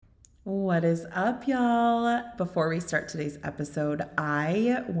What is up, y'all? Before we start today's episode,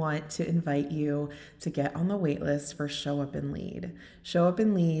 I want to invite you to get on the waitlist for Show Up and Lead. Show Up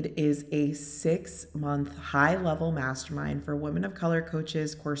and Lead is a 6-month high-level mastermind for women of color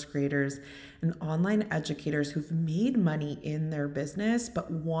coaches, course creators, and online educators who've made money in their business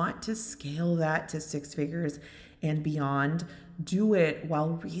but want to scale that to 6 figures and beyond. Do it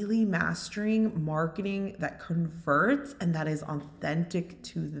while really mastering marketing that converts and that is authentic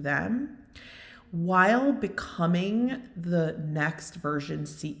to them, while becoming the next version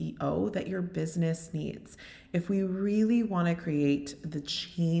CEO that your business needs. If we really want to create the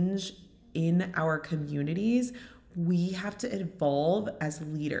change in our communities, we have to evolve as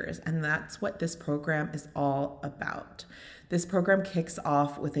leaders, and that's what this program is all about. This program kicks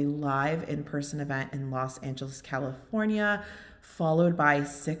off with a live in-person event in Los Angeles, California, followed by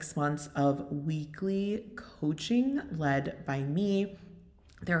 6 months of weekly coaching led by me.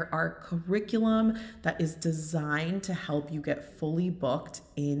 There are curriculum that is designed to help you get fully booked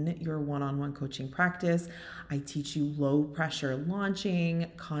in your one-on-one coaching practice. I teach you low pressure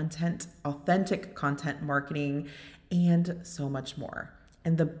launching, content, authentic content marketing, and so much more.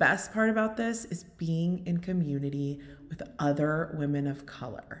 And the best part about this is being in community with other women of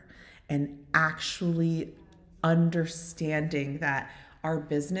color and actually understanding that our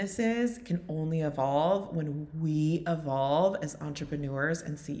businesses can only evolve when we evolve as entrepreneurs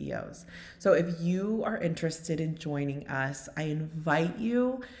and CEOs. So if you are interested in joining us, I invite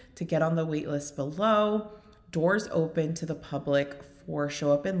you to get on the waitlist below. Doors open to the public for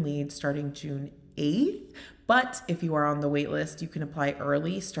Show Up and Lead starting June 8th. But if you are on the waitlist, you can apply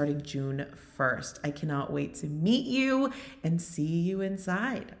early starting June 1st. I cannot wait to meet you and see you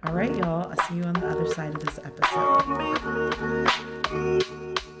inside. All right, y'all. I'll see you on the other side of this episode.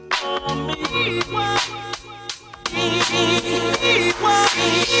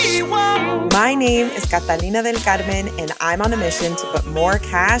 My name is Catalina del Carmen, and I'm on a mission to put more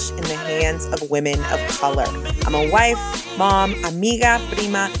cash in the hands of women of color. I'm a wife, mom, amiga,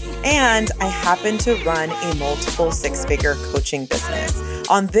 prima, and I happen to run a multiple 6-figure coaching business.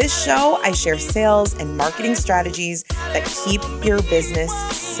 On this show, I share sales and marketing strategies that keep your business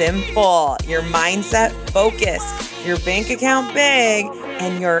simple, your mindset focused, your bank account big,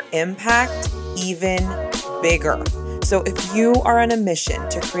 and your impact even bigger. So if you are on a mission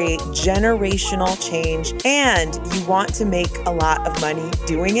to create generational change and you want to make a lot of money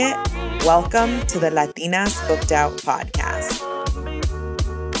doing it, welcome to the Latinas Booked Out podcast.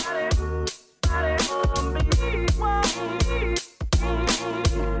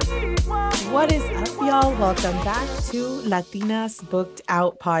 What is up, y'all? Welcome back to Latinas Booked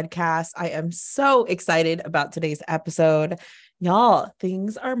Out podcast. I am so excited about today's episode. Y'all,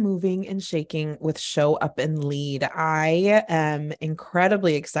 things are moving and shaking with Show Up and Lead. I am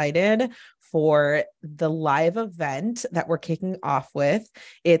incredibly excited for the live event that we're kicking off with.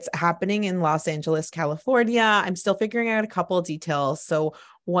 It's happening in Los Angeles, California. I'm still figuring out a couple of details. So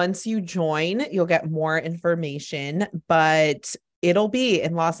once you join, you'll get more information, but it'll be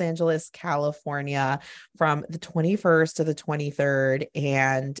in Los Angeles, California from the 21st to the 23rd,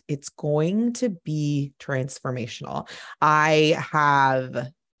 and it's going to be transformational. I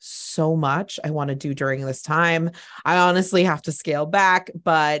have so much I want to do during this time. I honestly have to scale back,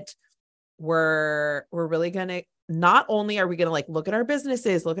 but we're really going to, not only are we going to like look at our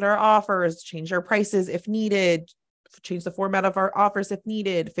businesses, look at our offers, change our prices if needed, change the format of our offers if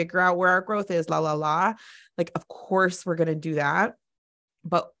needed, figure out where our growth is, Like, of course, we're going to do that.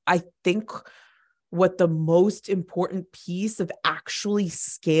 But I think what the most important piece of actually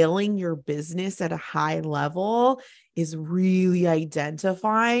scaling your business at a high level is really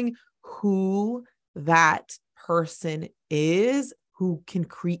identifying who that person is who can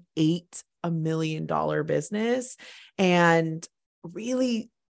create $1 million business, and really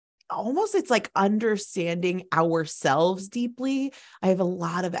almost it's like understanding ourselves deeply. I have a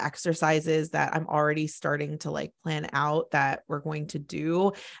lot of exercises that I'm already starting to like plan out that we're going to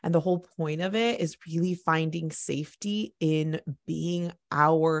do. And the whole point of it is really finding safety in being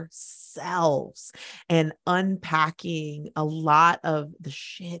ourselves and unpacking a lot of the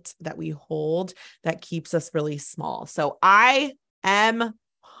shit that we hold that keeps us really small. So I am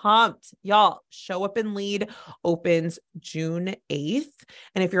pumped. Y'all, Show Up and Lead opens June 8th.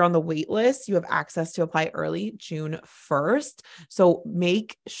 And if you're on the wait list, you have access to apply early June 1st. So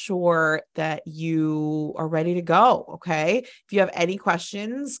make sure that you are ready to go. Okay. If you have any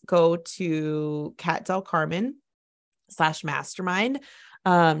questions, go to Kat Del Carmen /mastermind.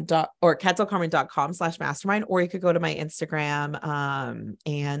 Or katdelcarmen.com/mastermind, or you could go to my Instagram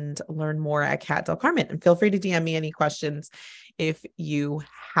and learn more at Kat Del Carmen, and feel free to DM me any questions if you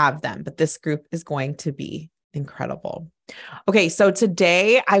have them, but this group is going to be incredible. Okay, so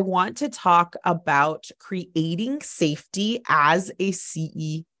today I want to talk about creating safety as a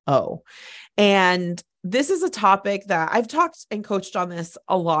CEO. And this is a topic that I've talked and coached on this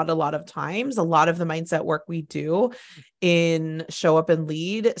a lot of times. A lot of the mindset work we do in Show Up and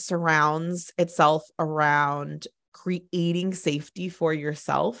Lead surrounds itself around creating safety for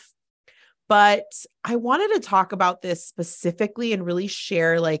yourself. But I wanted to talk about this specifically and really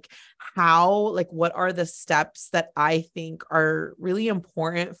share what are the steps that I think are really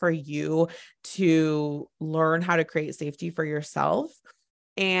important for you to learn how to create safety for yourself.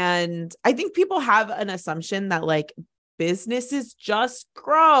 And I think people have an assumption that businesses just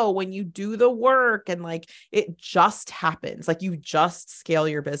grow when you do the work and it just happens. You just scale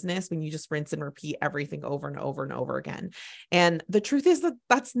your business when you just rinse and repeat everything over and over and over again. And the truth is that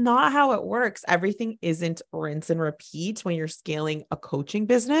that's not how it works. Everything isn't rinse and repeat when you're scaling a coaching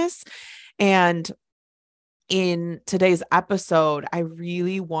business. And in today's episode, I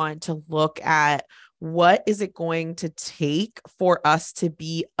really want to look at what is it going to take for us to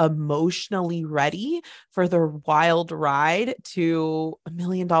be emotionally ready for the wild ride to $1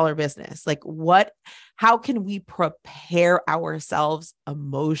 million business? How can we prepare ourselves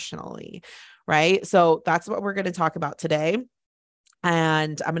emotionally? Right. So that's what we're going to talk about today.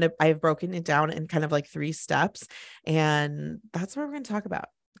 And I've broken it down in kind of 3 steps, and that's what we're going to talk about.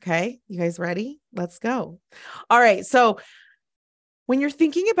 Okay. You guys ready? Let's go. All right. So when you're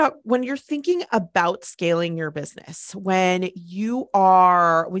thinking about scaling your business, when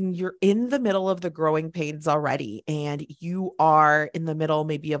you're in the middle of the growing pains already, and you are in the middle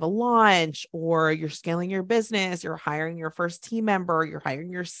maybe of a launch, or you're scaling your business, you're hiring your first team member, you're hiring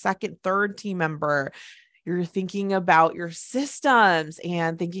your second, third team member, you're thinking about your systems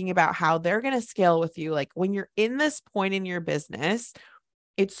and thinking about how they're going to scale with you. When you're in this point in your business,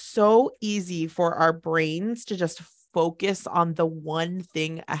 it's so easy for our brains to just focus on the one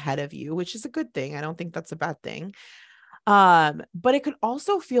thing ahead of you, which is a good thing. I don't think that's a bad thing. But it could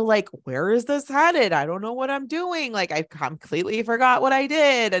also feel like, where is this headed? I don't know what I'm doing. I completely forgot what I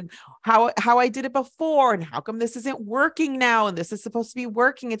did and how I did it before, and how come this isn't working now? And this is supposed to be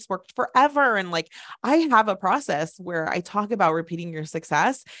working. It's worked forever. And I have a process where I talk about repeating your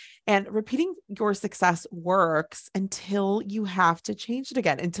success, and repeating your success works until you have to change it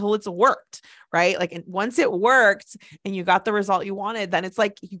again, until it's worked, right? And once it worked and you got the result you wanted, then it's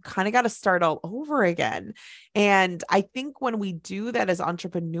you kind of got to start all over again. And I think when we do that as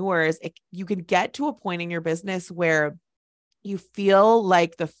entrepreneurs, you can get to a point in your business where you feel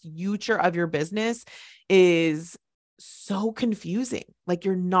like the future of your business is so confusing.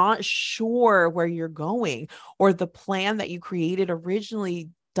 You're not sure where you're going, or the plan that you created originally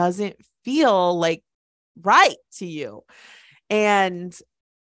doesn't feel right to you. And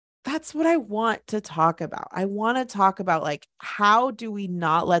that's what I want to talk about. I want to talk about how do we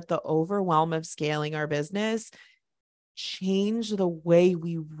not let the overwhelm of scaling our business change the way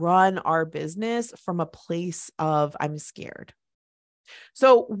we run our business from a place of I'm scared.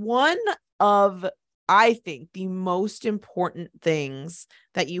 So one of, I think, the most important things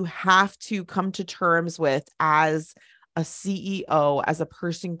that you have to come to terms with as a CEO, as a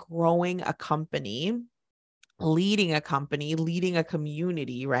person growing a company, leading a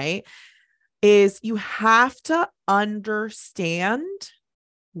community, right, is you have to understand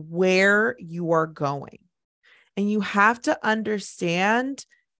where you are going. And you have to understand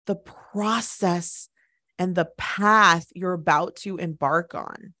the process and the path you're about to embark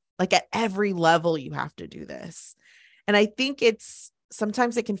on. At every level, you have to do this. And I think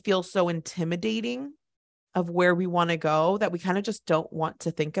sometimes it can feel so intimidating of where we want to go that we kind of just don't want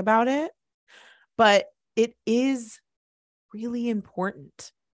to think about it. But it is really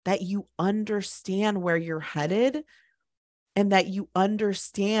important that you understand where you're headed, and that you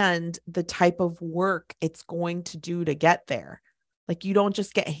understand the type of work it's going to do to get there. You don't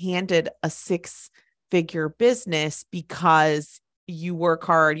just get handed a 6-figure business because you work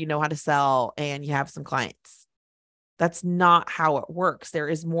hard, you know how to sell, and you have some clients. That's not how it works. There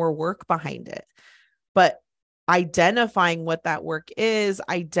is more work behind it. But identifying what that work is,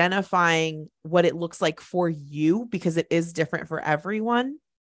 identifying what it looks like for you, because it is different for everyone,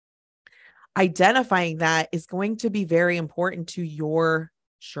 identifying that is going to be very important to your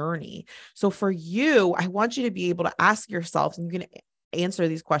journey. So for you, I want you to be able to ask yourself, and you can answer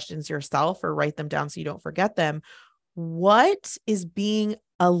these questions yourself or write them down so you don't forget them. What is being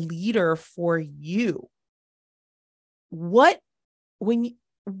a leader for you? When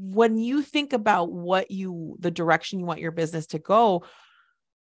you think about the direction you want your business to go,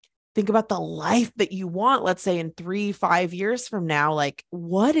 Think about the life that you want, let's say in 3, 5 years from now. Like,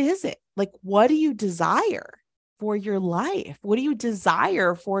 what is it? Like, what do you desire for your life? What do you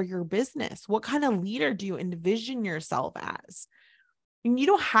desire for your business? What kind of leader do you envision yourself as? And you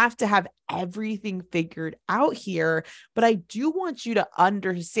don't have to have everything figured out here, but I do want you to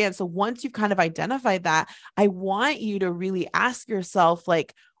understand. So once you've kind of identified that, I want you to really ask yourself,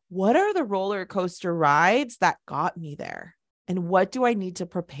 like, what are the roller coaster rides that got me there? And what do I need to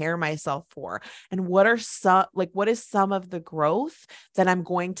prepare myself for? And what is some of the growth that I'm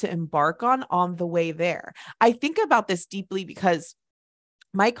going to embark on the way there? I think about this deeply because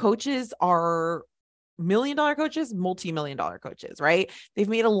my coaches are $1 million coaches, multi-million dollar coaches, right? They've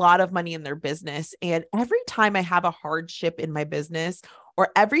made a lot of money in their business. And every time I have a hardship in my business, or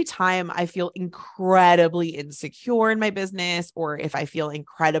every time I feel incredibly insecure in my business, or if I feel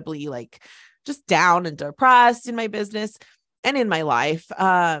incredibly like just down and depressed in my business and in my life,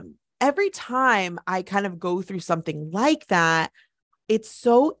 every time I kind of go through something like that, it's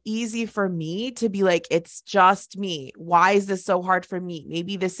so easy for me to be like, it's just me. Why is this so hard for me?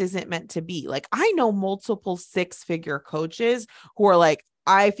 Maybe this isn't meant to be. Like, I know multiple 6-figure coaches who are like,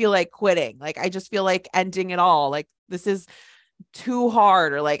 I feel like quitting. Like, I just feel like ending it all. Like, this is too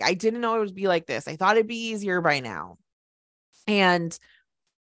hard. Or like, I didn't know it would be like this. I thought it'd be easier by now. And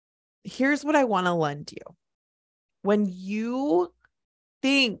here's what I want to lend you. When you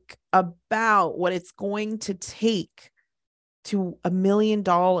think about what it's going to take to $1 million,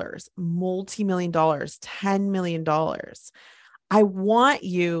 multi-million dollars, $10 million, I want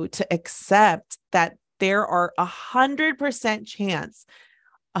you to accept that there are 100%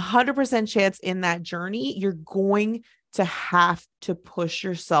 chance in that journey, you're going to have to push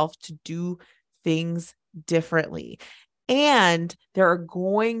yourself to do things differently. And there are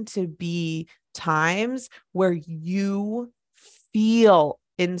going to be times where you feel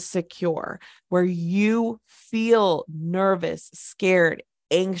insecure, where you feel nervous, scared,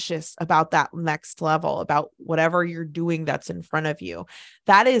 anxious about that next level, about whatever you're doing that's in front of you.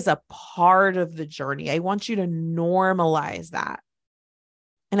 That is a part of the journey. I want you to normalize that.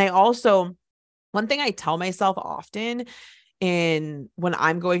 And I also, one thing I tell myself often when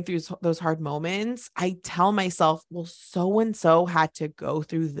I'm going through those hard moments, I tell myself, well, so-and-so had to go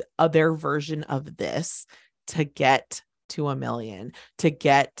through the other version of this to get to 1 million, to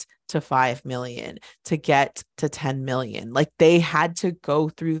get to 5 million, to get to 10 million. Like, they had to go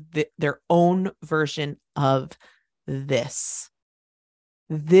through their own version of this.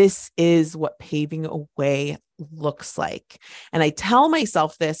 This is what paving a way looks like. And I tell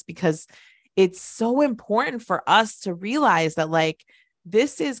myself this because it's so important for us to realize that, like,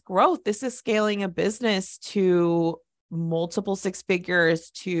 this is growth. This is scaling a business to multiple 6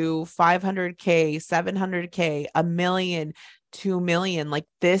 figures, to 500K, 700K, 1 million, 2 million. Like,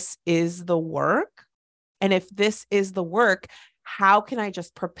 this is the work. And if this is the work, how can I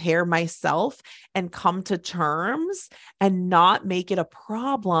just prepare myself and come to terms and not make it a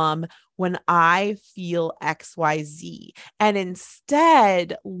problem when I feel XYZ, and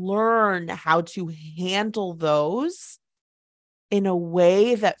instead learn how to handle those in a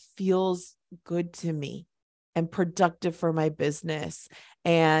way that feels good to me and productive for my business,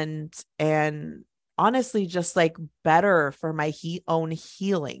 and honestly just like better for my own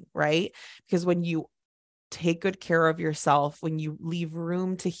healing, right? Because when you take good care of yourself, when you leave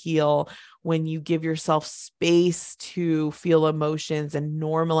room to heal, when you give yourself space to feel emotions and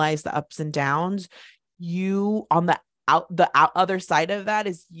normalize the ups and downs, you on the other side of that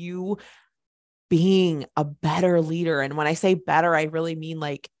is you being a better leader. And when I say better, I really mean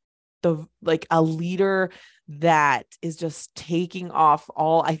like a leader that is just taking off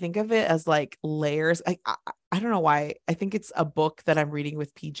all, I think of it as like layers. I don't know why. I think it's a book that I'm reading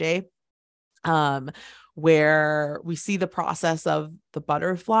with PJ, where we see the process of the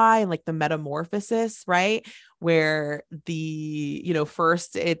butterfly and like the metamorphosis, right? Where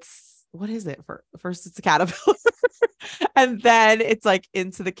first it's, what is it? First it's a caterpillar and then it's like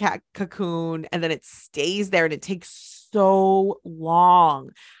into the cocoon, and then it stays there, and it takes so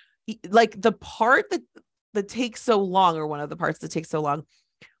long. Like the part that takes so long, or one of the parts that takes so long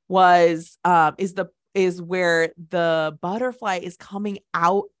is where the butterfly is coming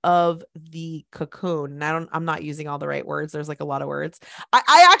out of the cocoon. And I'm not using all the right words. There's like a lot of words.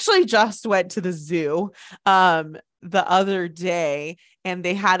 I actually just went to the zoo the other day, and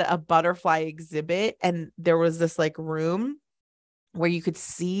they had a butterfly exhibit, and there was this like room where you could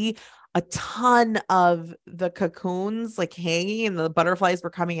see a ton of the cocoons like hanging, and the butterflies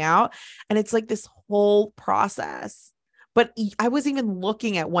were coming out. And it's like this whole process. But I was even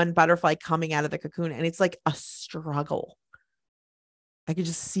looking at one butterfly coming out of the cocoon, and it's like a struggle. I could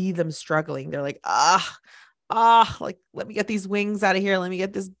just see them struggling. They're like, like, let me get these wings out of here. Let me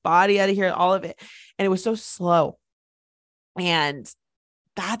get this body out of here, all of it. And it was so slow. And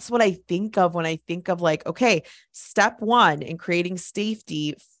that's what I think of when I think of like, okay, step one in creating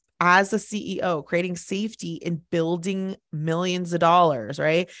safety as a CEO, creating safety in building millions of dollars,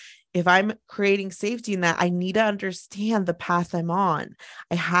 right? If I'm creating safety in that, I need to understand the path I'm on.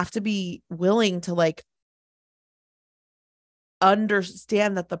 I have to be willing to like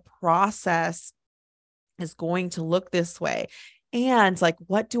understand that the process is going to look this way. And like,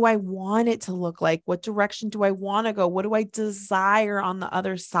 what do I want it to look like? What direction do I want to go? What do I desire on the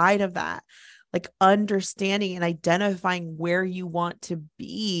other side of that? Like understanding and identifying where you want to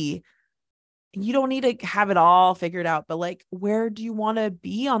be. You don't need to have it all figured out, but like, where do you want to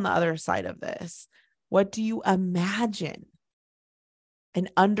be on the other side of this? What do you imagine?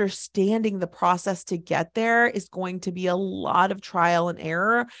 And understanding the process to get there is going to be a lot of trial and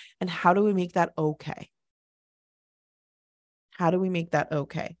error. And how do we make that okay? How do we make that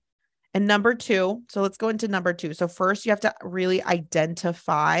okay? And number two, so let's go into number two. So first, you have to really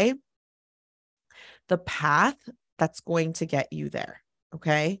identify the path that's going to get you there.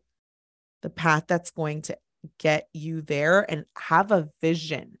 Okay. The path that's going to get you there, and have a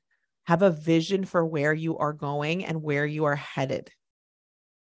vision. Have a vision for where you are going and where you are headed.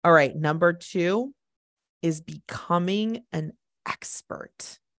 All right. Number two is becoming an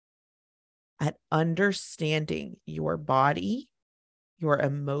expert at understanding your body, your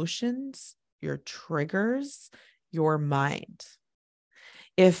emotions, your triggers, your mind.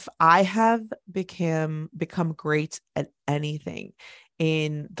 If I have become great at anything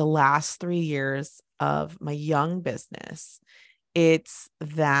in the last 3 years of my young business, it's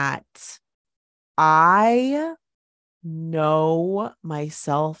that I know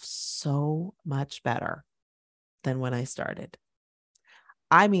myself so much better than when I started.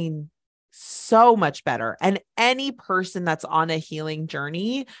 I mean, so much better. And any person that's on a healing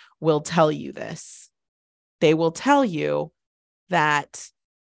journey will tell you this. They will tell you that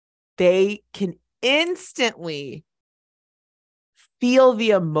they can instantly feel the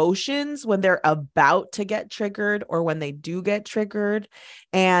emotions when they're about to get triggered or when they do get triggered.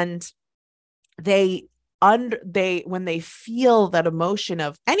 And when they feel that emotion,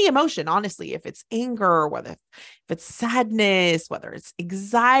 of any emotion, honestly, if it's anger, or whether if it's sadness, whether it's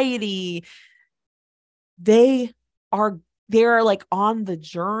anxiety, they're like on the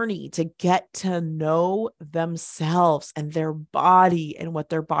journey to get to know themselves and their body and what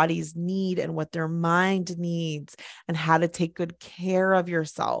their bodies need and what their mind needs and how to take good care of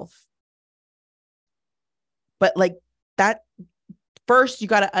yourself. But like that, first, you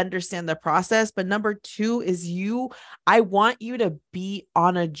got to understand the process. But number two is I want you to be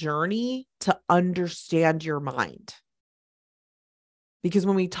on a journey to understand your mind. Because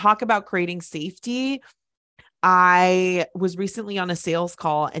when we talk about creating safety, I was recently on a sales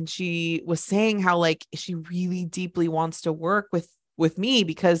call and she was saying how like she really deeply wants to work with me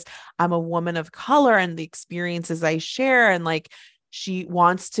because I'm a woman of color and the experiences I share, and like she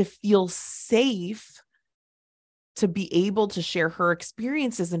wants to feel safe to be able to share her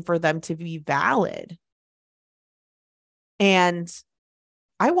experiences and for them to be valid. And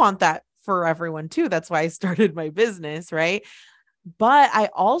I want that for everyone too. That's why I started my business, right? But I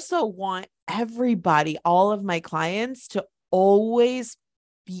also want everybody, all of my clients, to always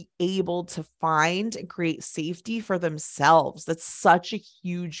be able to find and create safety for themselves. That's such a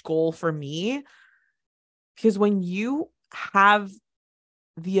huge goal for me, because when you have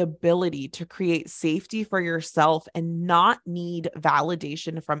the ability to create safety for yourself and not need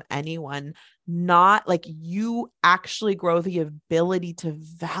validation from anyone, not like you actually grow the ability to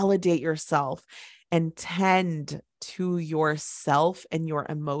validate yourself and tend to yourself and your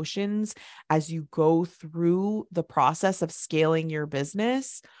emotions as you go through the process of scaling your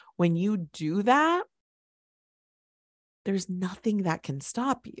business. When you do that, there's nothing that can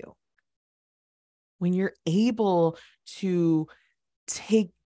stop you. When you're able to take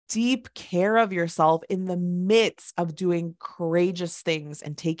deep care of yourself in the midst of doing courageous things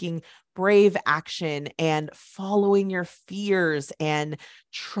and taking brave action and following your fears and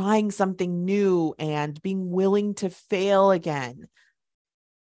trying something new and being willing to fail again.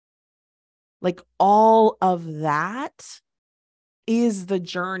 Like all of that is the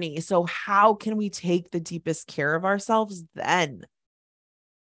journey. So how can we take the deepest care of ourselves then?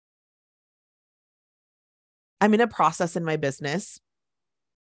 I'm in a process in my business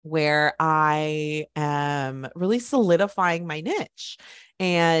where I am really solidifying my niche,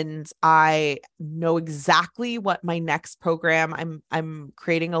 and I know exactly what my next program. I'm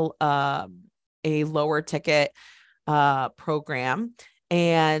creating a lower ticket program,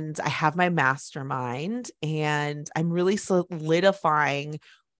 and I have my mastermind, and I'm really solidifying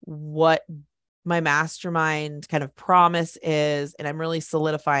what my mastermind kind of promise is. And I'm really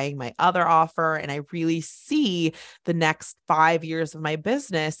solidifying my other offer. And I really see the next 5 years of my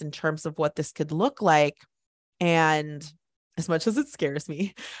business in terms of what this could look like. And as much as it scares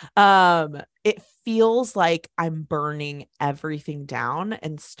me, it feels like I'm burning everything down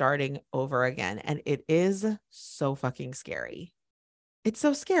and starting over again. And it is so fucking scary. It's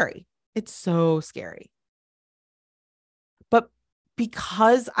so scary. It's so scary. But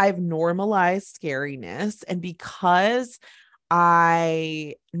because I've normalized scariness, and because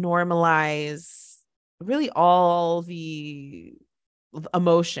I normalize really all the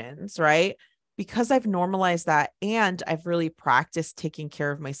emotions, right? Because I've normalized that, and I've really practiced taking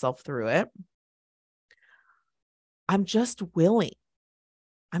care of myself through it, I'm just willing.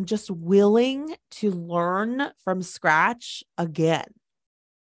 I'm just willing to learn from scratch again.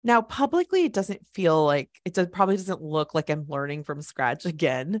 Now, publicly, it doesn't feel like probably doesn't look like I'm learning from scratch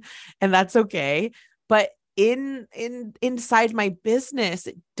again, and that's okay. But inside my business,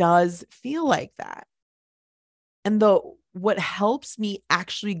 it does feel like that. And what helps me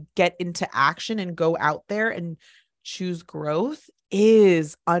actually get into action and go out there and choose growth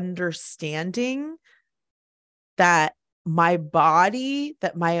is understanding that my body,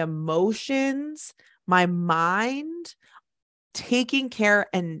 that my emotions, my mind, taking care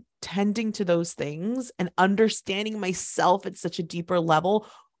and tending to those things and understanding myself at such a deeper level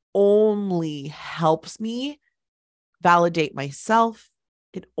only helps me validate myself.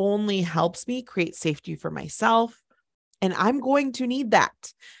 It only helps me create safety for myself. And I'm going to need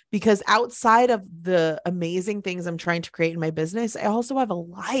that, because outside of the amazing things I'm trying to create in my business, I also have a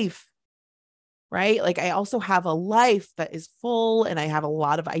life, right? Like, I also have a life that is full, and I have a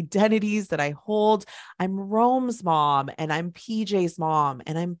lot of identities that I hold. I'm Rome's mom, and I'm PJ's mom,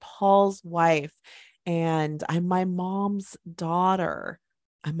 and I'm Paul's wife, and I'm my mom's daughter.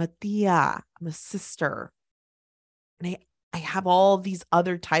 I'm a tia, I'm a sister. And I have all these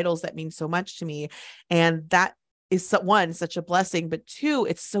other titles that mean so much to me. And that is one, such a blessing, but two,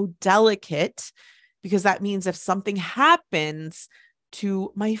 it's so delicate, because that means if something happens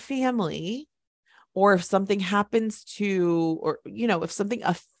to my family, or if something happens to, or, if something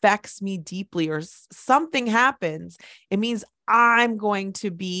affects me deeply, or something happens, it means I'm going to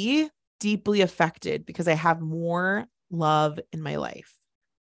be deeply affected, because I have more love in my life,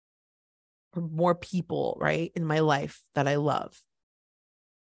 or more people, right, in my life that I love.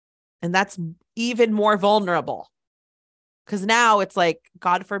 And that's even more vulnerable, because now it's like,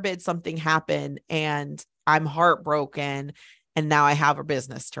 God forbid something happen and I'm heartbroken, and now I have a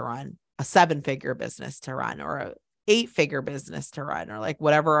business to run, a 7-figure business to run, or a 8-figure business to run, or like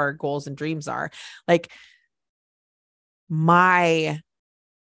whatever our goals and dreams are. Like,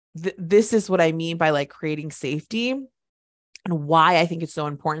 this is what I mean by like creating safety, and why I think it's so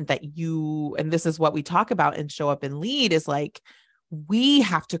important that and this is what we talk about in Show Up and Lead, is like, we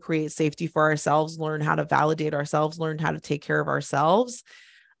have to create safety for ourselves, learn how to validate ourselves, learn how to take care of ourselves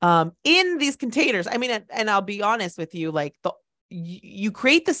in these containers. I mean, and I'll be honest with you, like, you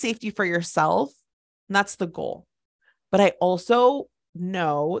create the safety for yourself, and that's the goal. But I also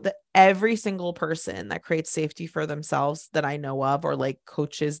know that every single person that creates safety for themselves that I know of, or like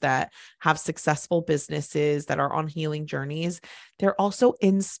coaches that have successful businesses that are on healing journeys, they're also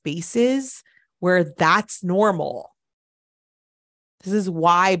in spaces where that's normal. This is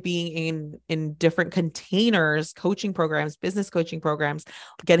why being in different containers, coaching programs, business coaching programs,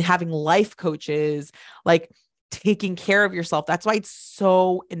 again, having life coaches, like taking care of yourself, that's why it's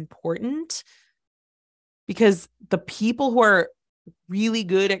so important. Because the people who are really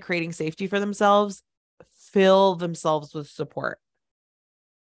good at creating safety for themselves fill themselves with support.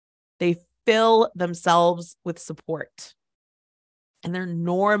 They fill themselves with support. And they're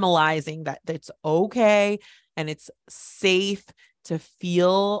normalizing that it's okay and it's safe to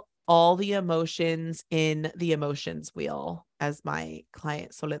feel all the emotions in the emotions wheel, as my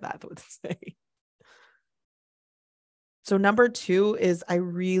client Soledad would say. So number 2 is, I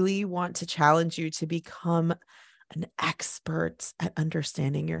really want to challenge you to become an expert at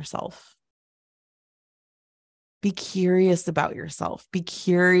understanding yourself. Be curious about yourself. Be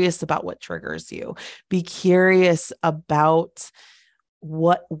curious about what triggers you. Be curious about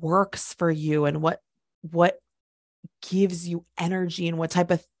what works for you, and what gives you energy, and what type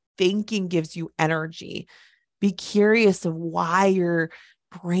of thinking gives you energy. Be curious of why your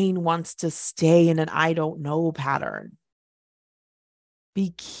brain wants to stay in an I don't know pattern.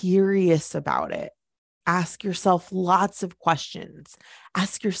 Be curious about it. Ask yourself lots of questions.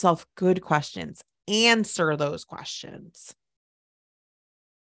 Ask yourself good questions. Answer those questions.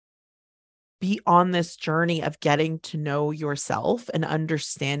 be on this journey of getting to know yourself and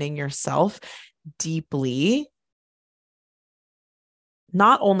understanding yourself deeply,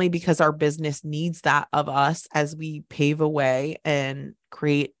 not only because our business needs that of us as we pave a way and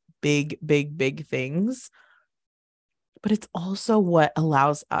create big, big, big things, but it's also what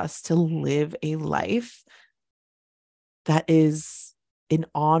allows us to live a life that is in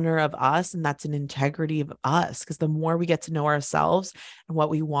honor of us, and that's an integrity of us. Because the more we get to know ourselves and what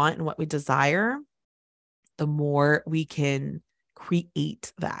we want and what we desire, the more we can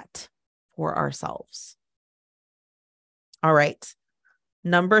create that for ourselves. All right.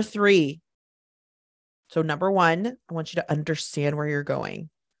 Number 3. So number 1, I want you to understand where you're going.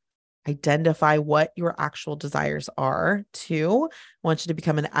 Identify what your actual desires are. 2, I want you to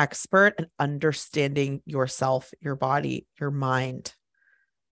become an expert in understanding yourself, your body, your mind,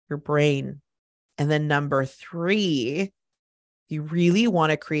 your brain. And then number 3, you really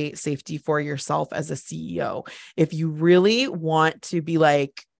want to create safety for yourself as a CEO. If you really want to be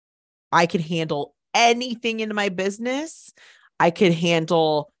like, I can handle anything in my business, I could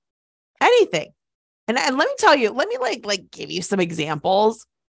handle anything. And let me tell you, let me like give you some examples.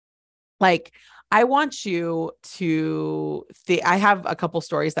 Like, I want you to I have a couple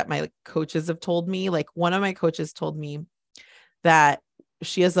stories that my coaches have told me. Like, one of my coaches told me that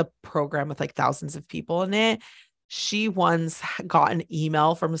she has a program with like thousands of people in it. She once got an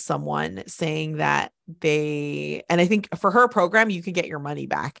email from someone saying that and I think for her program, you can get your money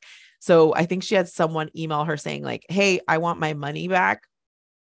back. So I think she had someone email her saying like, hey, I want my money back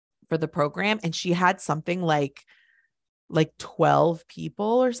for the program. And she had something like 12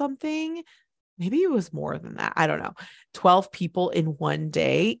 people or something. Maybe it was more than that. I don't know. 12 people in one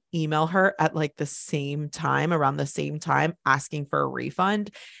day email her at like the same time, around the same time, asking for a refund.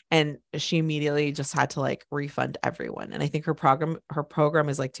 And she immediately just had to like refund everyone. And I think her program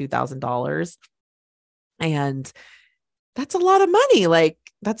is like $2,000. And that's a lot of money. Like,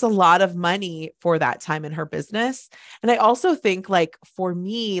 that's a lot of money for that time in her business. And I also think like for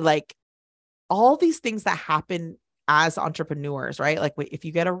me, like all these things that happen as entrepreneurs, right? Like if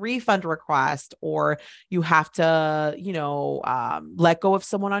you get a refund request or you have to, let go of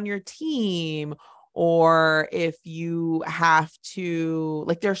someone on your team, or if you have to,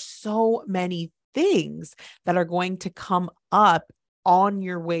 like, there's so many things that are going to come up on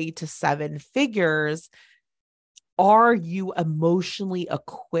your way to 7 figures. Are you emotionally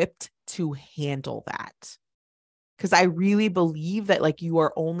equipped to handle that? Because I really believe that like you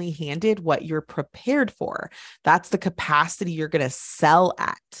are only handed what you're prepared for. That's the capacity you're going to sell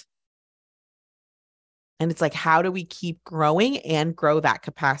at. And it's like, how do we keep growing and grow that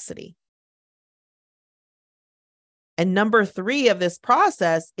capacity? And number 3 of this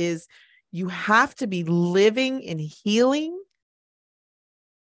process is you have to be living in healing,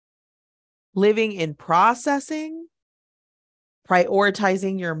 living in processing,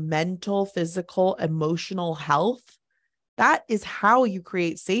 prioritizing your mental, physical, emotional health. That is how you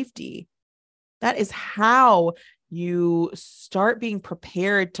create safety. That is how you start being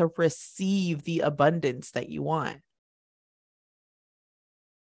prepared to receive the abundance that you want.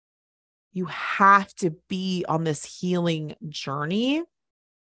 You have to be on this healing journey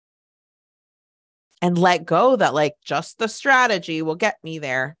and let go that like just the strategy will get me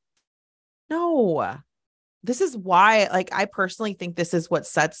there. No, this is why, like, I personally think this is what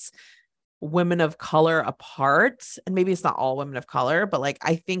sets women of color apart. And maybe it's not all women of color, but like,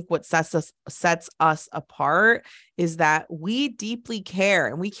 I think what sets us apart is that we deeply care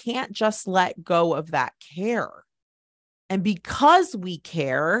and we can't just let go of that care. And because we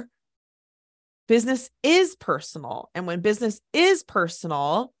care, business is personal. And when business is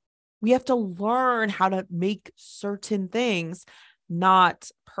personal, we have to learn how to make certain things not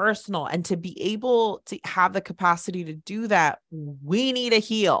personal. And to be able to have the capacity to do that, we need to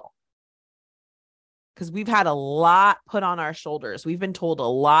heal. Because we've had a lot put on our shoulders. We've been told a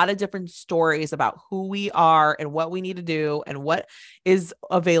lot of different stories about who we are and what we need to do and what is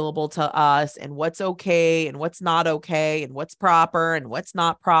available to us and what's okay and what's not okay and what's proper and what's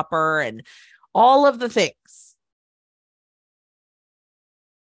not proper and all of the things.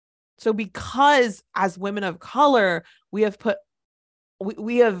 So because as women of color, we've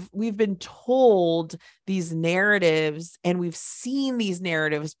been told these narratives, and we've seen these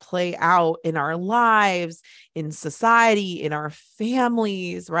narratives play out in our lives, in society, in our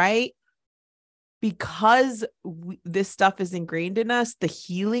families, right? Because this stuff is ingrained in us, the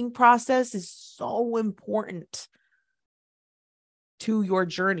healing process is so important to your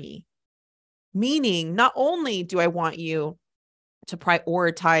journey. Meaning, not only do I want you to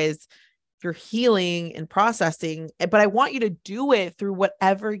prioritize you're healing and processing, but I want you to do it through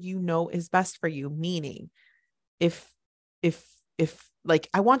whatever you know is best for you. Meaning, if like,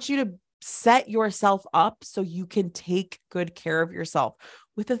 I want you to set yourself up so you can take good care of yourself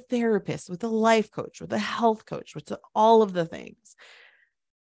with a therapist, with a life coach, with a health coach, with all of the things.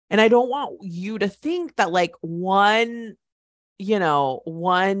 And I don't want you to think that like one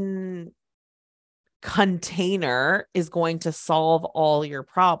container is going to solve all your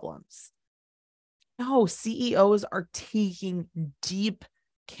problems. No, CEOs are taking deep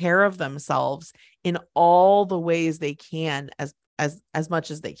care of themselves in all the ways they can, as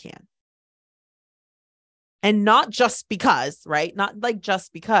much as they can. And not just because, right? Not like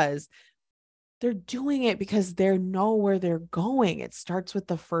just because. They're doing it because they know where they're going. It starts with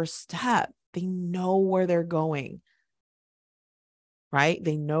the first step. They know where they're going, right?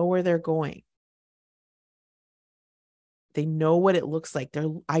 They know where they're going. They know what it looks like.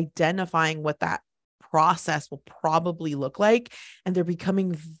 They're identifying what that process will probably look like, and they're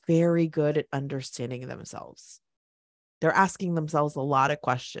becoming very good at understanding themselves. They're asking themselves a lot of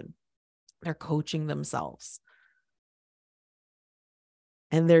questions. They're coaching themselves.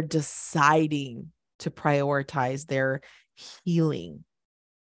 And they're deciding to prioritize their healing,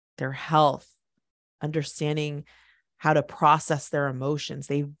 their health, understanding how to process their emotions.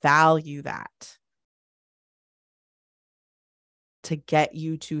 They value that to get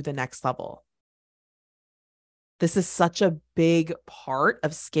you to the next level. This is such a big part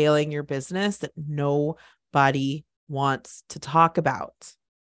of scaling your business that nobody wants to talk about.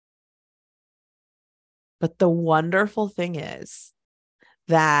 But the wonderful thing is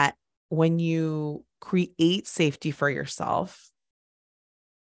that when you create safety for yourself,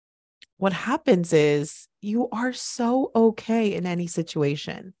 what happens is you are so okay in any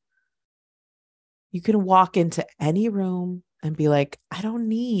situation. You can walk into any room and be like, I don't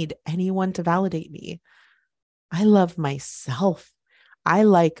need anyone to validate me. I love myself. I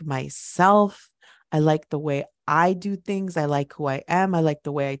like myself. I like the way I do things. I like who I am. I like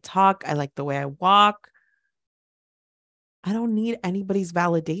the way I talk. I like the way I walk. I don't need anybody's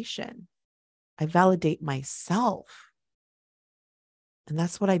validation. I validate myself. And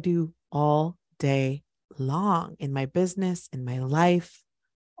that's what I do all day long in my business, in my life,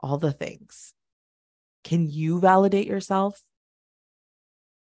 all the things. Can you validate yourself?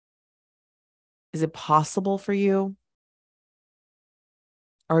 Is it possible for you?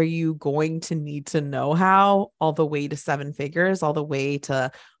 Are you going to need to know how all the way to 7 figures, all the way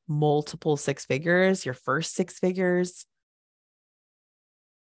to multiple 6 figures, your first 6 figures?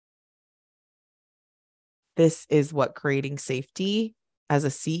 This is what creating safety as a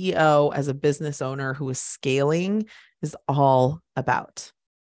CEO, as a business owner who is scaling, is all about.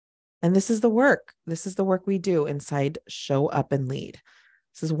 And this is the work. This is the work we do inside Show Up and Lead.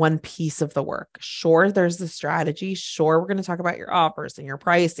 This is one piece of the work. Sure, there's the strategy. Sure, we're going to talk about your offers and your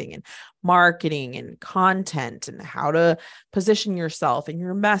pricing and marketing and content and how to position yourself and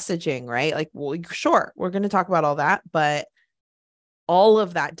your messaging, right? Like, well, sure, we're going to talk about all that, but all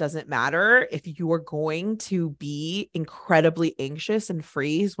of that doesn't matter if you are going to be incredibly anxious and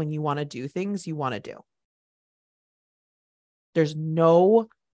freeze when you want to do things you want to do. There's no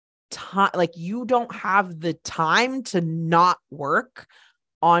time, like you don't have the time to not work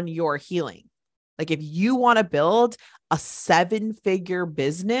on your healing. Like if you want to build a 7-figure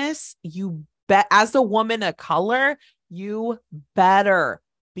business, you bet, as a woman of color, you better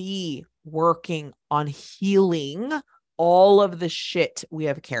be working on healing all of the shit we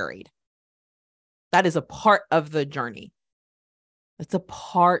have carried. That is a part of the journey. It's a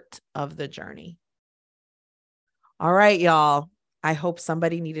part of the journey. All right, y'all. I hope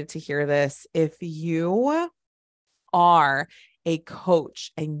somebody needed to hear this. If you are a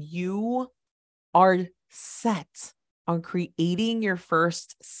coach and you are set on creating your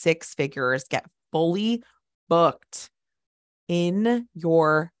first 6 figures, get fully booked in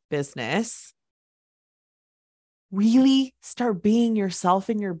your business, really start being yourself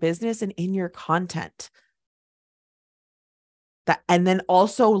in your business and in your content. And then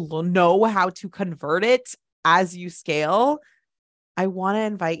also know how to convert it as you scale. I want to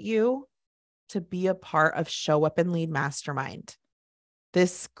invite you to be a part of Show Up and Lead Mastermind.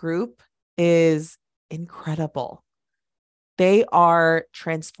 This group is incredible. They are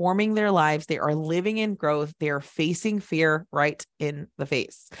transforming their lives. They are living in growth. They are facing fear right in the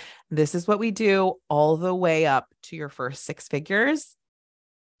face. This is what we do all the way up to your first 6 figures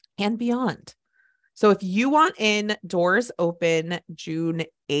and beyond. So if you want in, doors open June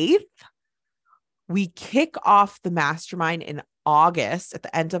 8th. We kick off the mastermind in August, at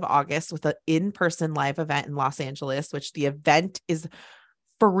the end of August, with an in-person live event in Los Angeles, which the event is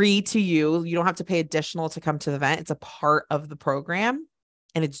free to you. You don't have to pay additional to come to the event. It's a part of the program,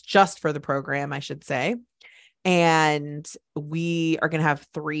 and it's just for the program, I should say. And we are going to have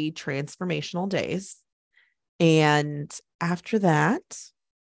 3 transformational days. And after that,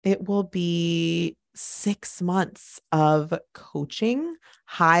 it will be 6 months of coaching,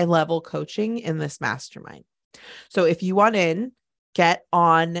 high level coaching in this mastermind. So if you want in, get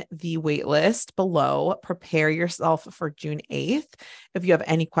on the wait list below, prepare yourself for June 8th. If you have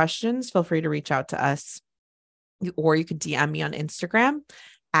any questions, feel free to reach out to us, or you could DM me on Instagram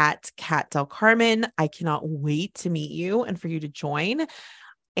at Kat Del Carmen. I cannot wait to meet you and for you to join.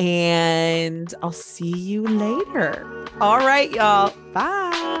 And I'll see you later. All right, y'all. Bye.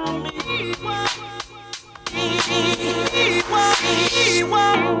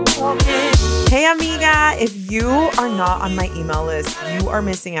 Hey, amiga. If you are not on my email list, you are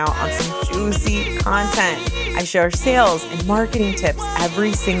missing out on some juicy content. I share sales and marketing tips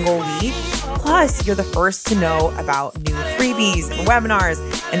every single week. Plus, you're the first to know about new freebies and webinars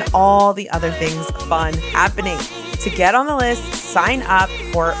and all the other things fun happening. To get on the list, sign up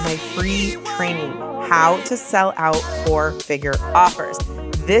for my free training, How to Sell Out 4-Figure Offers.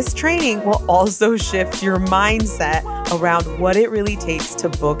 This training will also shift your mindset around what it really takes to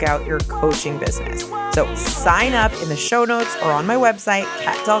book out your coaching business. So sign up in the show notes or on my website,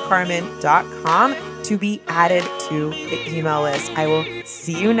 katdelcarmen.com, to be added to the email list. I will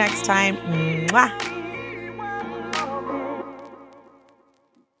see you next time. Mwah.